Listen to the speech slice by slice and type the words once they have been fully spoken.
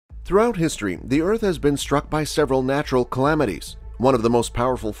Throughout history, the Earth has been struck by several natural calamities. One of the most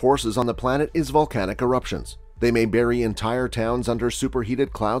powerful forces on the planet is volcanic eruptions. They may bury entire towns under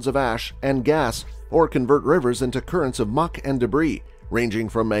superheated clouds of ash and gas, or convert rivers into currents of muck and debris, ranging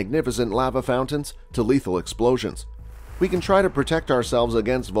from magnificent lava fountains to lethal explosions. We can try to protect ourselves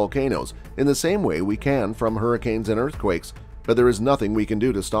against volcanoes in the same way we can from hurricanes and earthquakes, but there is nothing we can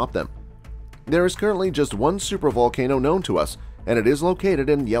do to stop them. There is currently just one supervolcano known to us, and it is located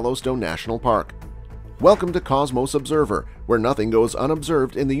in Yellowstone National Park. Welcome to Cosmos Observer, where nothing goes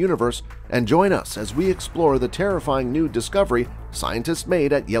unobserved in the universe, and join us as we explore the terrifying new discovery scientists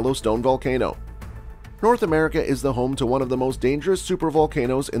made at Yellowstone Volcano. North America is the home to one of the most dangerous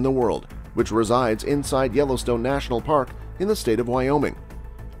supervolcanoes in the world, which resides inside Yellowstone National Park in the state of Wyoming.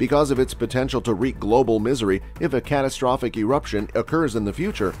 Because of its potential to wreak global misery if a catastrophic eruption occurs in the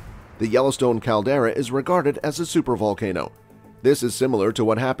future, the Yellowstone Caldera is regarded as a supervolcano. This is similar to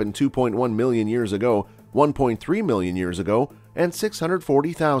what happened 2.1 million years ago, 1.3 million years ago, and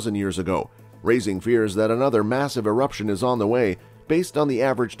 640,000 years ago, raising fears that another massive eruption is on the way based on the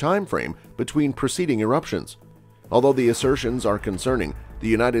average time frame between preceding eruptions. Although the assertions are concerning, the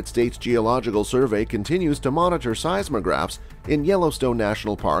United States Geological Survey continues to monitor seismographs in Yellowstone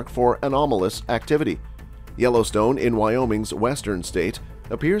National Park for anomalous activity. Yellowstone, in Wyoming's western state,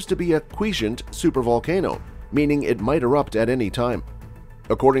 appears to be a quiescent supervolcano, meaning it might erupt at any time.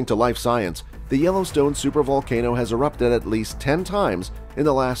 According to Life Science, the Yellowstone supervolcano has erupted at least 10 times in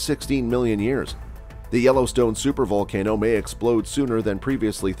the last 16 million years. The Yellowstone supervolcano may explode sooner than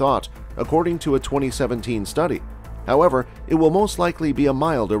previously thought, according to a 2017 study. However, it will most likely be a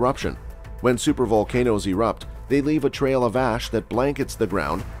mild eruption. When supervolcanoes erupt, they leave a trail of ash that blankets the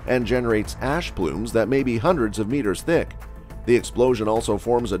ground and generates ash plumes that may be hundreds of meters thick. The explosion also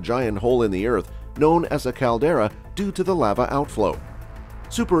forms a giant hole in the earth known as a caldera due to the lava outflow.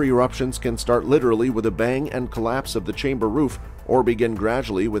 Super eruptions can start literally with a bang and collapse of the chamber roof, or begin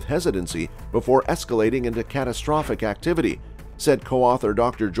gradually with hesitancy before escalating into catastrophic activity, said co-author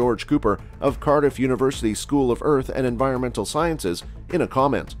Dr. George Cooper of Cardiff University School of Earth and Environmental Sciences in a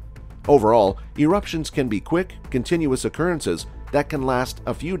comment. Overall, eruptions can be quick, continuous occurrences that can last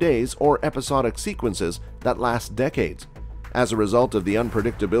a few days or episodic sequences that last decades. As a result of the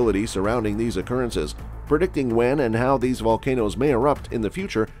unpredictability surrounding these occurrences, predicting when and how these volcanoes may erupt in the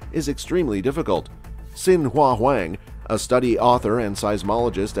future is extremely difficult. Xin-Hua Huang, a study author and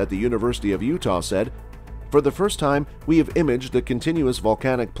seismologist at the University of Utah, said, "For the first time, we have imaged the continuous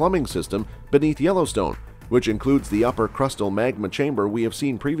volcanic plumbing system beneath Yellowstone, which includes the upper crustal magma chamber we have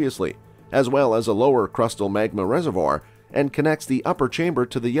seen previously, as well as a lower crustal magma reservoir, and connects the upper chamber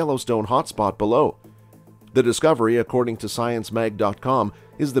to the Yellowstone hotspot below. The discovery, according to ScienceMag.com,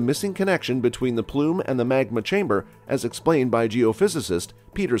 is the missing connection between the plume and the magma chamber, as explained by geophysicist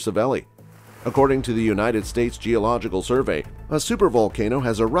Peter Savelli. According to the United States Geological Survey, a supervolcano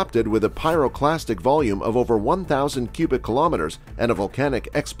has erupted with a pyroclastic volume of over 1,000 cubic kilometers and a volcanic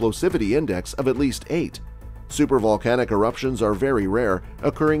explosivity index of at least 8. Supervolcanic eruptions are very rare,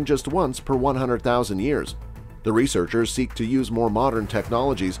 occurring just once per 100,000 years. The researchers seek to use more modern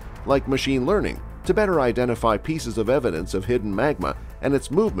technologies like machine learning to better identify pieces of evidence of hidden magma and its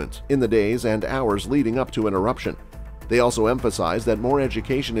movement in the days and hours leading up to an eruption. They also emphasize that more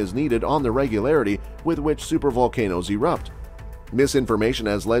education is needed on the regularity with which supervolcanoes erupt. Misinformation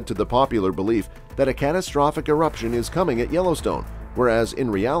has led to the popular belief that a catastrophic eruption is coming at Yellowstone, whereas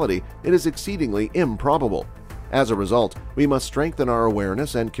in reality it is exceedingly improbable. As a result, we must strengthen our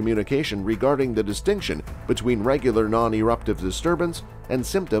awareness and communication regarding the distinction between regular non-eruptive disturbance and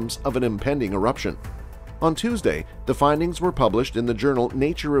symptoms of an impending eruption." On Tuesday, the findings were published in the journal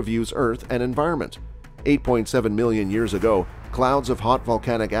Nature Reviews Earth and Environment. 8.7 million years ago, clouds of hot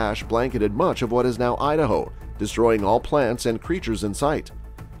volcanic ash blanketed much of what is now Idaho, destroying all plants and creatures in sight.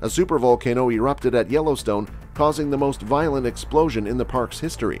 A supervolcano erupted at Yellowstone, causing the most violent explosion in the park's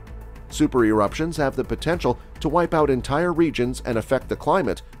history. Super eruptions have the potential to wipe out entire regions and affect the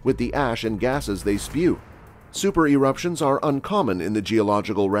climate with the ash and gases they spew. Super eruptions are uncommon in the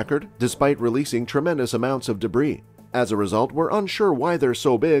geological record, despite releasing tremendous amounts of debris. As a result, we're unsure why they're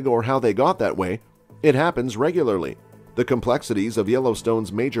so big or how they got that way. It happens regularly. The complexities of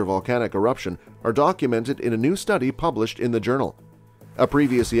Yellowstone's major volcanic eruption are documented in a new study published in the journal. A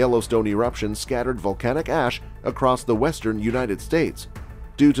previous Yellowstone eruption scattered volcanic ash across the western United States.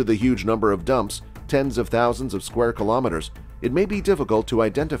 Due to the huge number of dumps, tens of thousands of square kilometers, it may be difficult to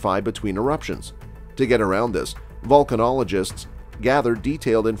identify between eruptions. To get around this, volcanologists gathered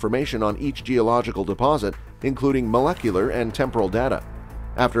detailed information on each geological deposit, including molecular and temporal data.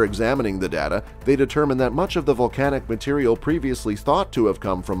 After examining the data, they determined that much of the volcanic material previously thought to have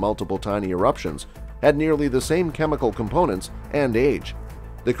come from multiple tiny eruptions had nearly the same chemical components and age.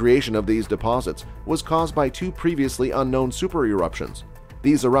 The creation of these deposits was caused by two previously unknown supereruptions.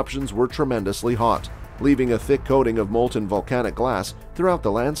 These eruptions were tremendously hot, leaving a thick coating of molten volcanic glass throughout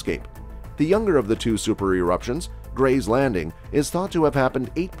the landscape. The younger of the two supereruptions, Gray's Landing, is thought to have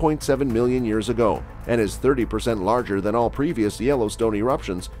happened 8.7 million years ago and is 30% larger than all previous Yellowstone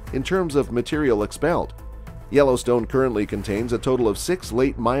eruptions in terms of material expelled. Yellowstone currently contains a total of 6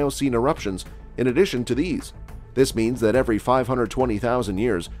 late Miocene eruptions in addition to these. This means that every 520,000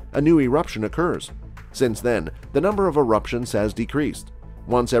 years, a new eruption occurs. Since then, the number of eruptions has decreased.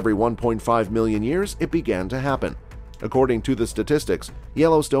 Once every 1.5 million years, it began to happen. According to the statistics,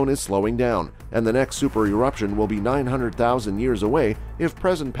 Yellowstone is slowing down, and the next super eruption will be 900,000 years away if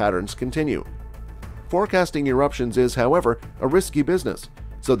present patterns continue. Forecasting eruptions is, however, a risky business,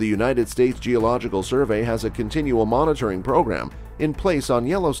 so the United States Geological Survey has a continual monitoring program in place on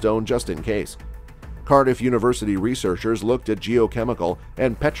Yellowstone just in case. Cardiff University researchers looked at geochemical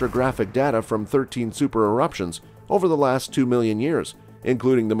and petrographic data from 13 super eruptions over the last 2 million years,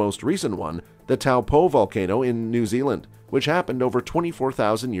 including the most recent one, the Taupo volcano in New Zealand, which happened over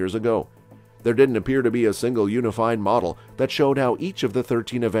 24,000 years ago. There didn't appear to be a single unified model that showed how each of the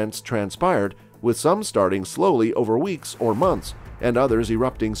 13 events transpired, with some starting slowly over weeks or months, and others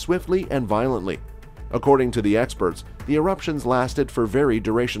erupting swiftly and violently. According to the experts, the eruptions lasted for varied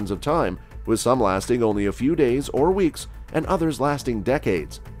durations of time, with some lasting only a few days or weeks, and others lasting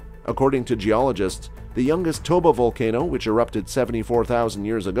decades. According to geologists, the youngest Toba volcano, which erupted 74,000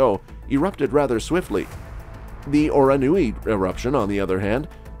 years ago, erupted rather swiftly. The Oranui eruption, on the other hand,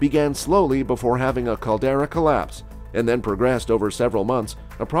 began slowly before having a caldera collapse, and then progressed over several months,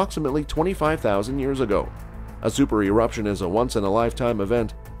 approximately 25,000 years ago. A super eruption is a once-in-a-lifetime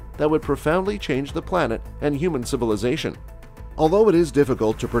event that would profoundly change the planet and human civilization. Although it is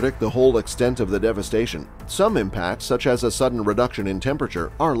difficult to predict the whole extent of the devastation, some impacts, such as a sudden reduction in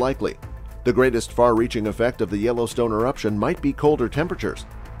temperature, are likely. The greatest far-reaching effect of the Yellowstone eruption might be colder temperatures.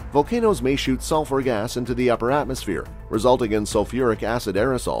 Volcanoes may shoot sulfur gas into the upper atmosphere, resulting in sulfuric acid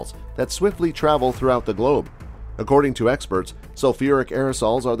aerosols that swiftly travel throughout the globe. According to experts, sulfuric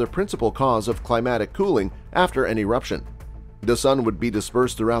aerosols are the principal cause of climatic cooling after an eruption. The sun would be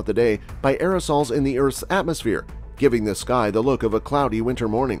dispersed throughout the day by aerosols in the Earth's atmosphere, giving the sky the look of a cloudy winter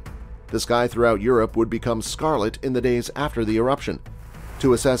morning. The sky throughout Europe would become scarlet in the days after the eruption.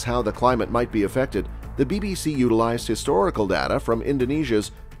 To assess how the climate might be affected, the BBC utilized historical data from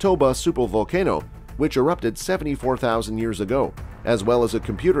Indonesia's Toba supervolcano, which erupted 74,000 years ago, as well as a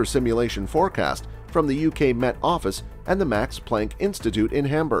computer simulation forecast from the UK Met Office and the Max Planck Institute in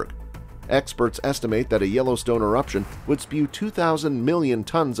Hamburg. Experts estimate that a Yellowstone eruption would spew 2,000 million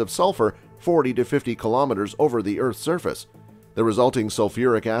tons of sulfur 40 to 50 kilometers over the Earth's surface. The resulting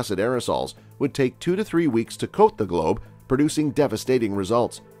sulfuric acid aerosols would take 2 to 3 weeks to coat the globe, producing devastating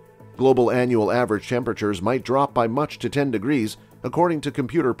results. Global annual average temperatures might drop by much to 10 degrees, according to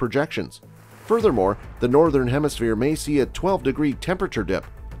computer projections. Furthermore, the northern hemisphere may see a 12-degree temperature dip.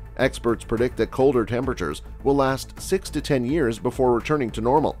 Experts predict that colder temperatures will last 6 to 10 years before returning to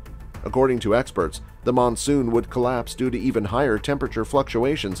normal. According to experts, the monsoon would collapse due to even higher temperature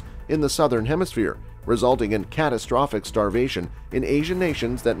fluctuations in the southern hemisphere, resulting in catastrophic starvation in Asian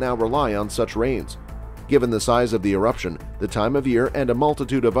nations that now rely on such rains. Given the size of the eruption, the time of year, and a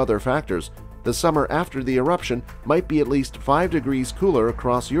multitude of other factors, the summer after the eruption might be at least 5 degrees cooler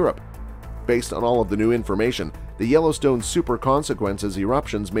across Europe. Based on all of the new information, the Yellowstone super consequences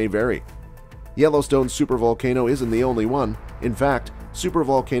eruptions may vary. Yellowstone's supervolcano isn't the only one. In fact,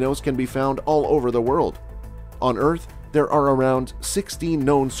 supervolcanoes can be found all over the world. On Earth, there are around 16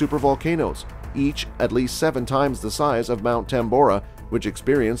 known supervolcanoes, each at least 7 times the size of Mount Tambora, which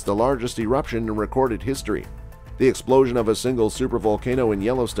experienced the largest eruption in recorded history. The explosion of a single supervolcano in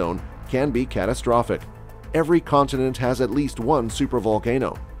Yellowstone can be catastrophic. Every continent has at least one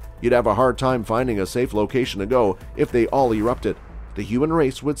supervolcano. You'd have a hard time finding a safe location to go if they all erupted. The human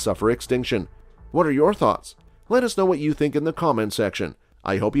race would suffer extinction. What are your thoughts? Let us know what you think in the comment section.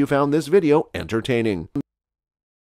 I hope you found this video entertaining.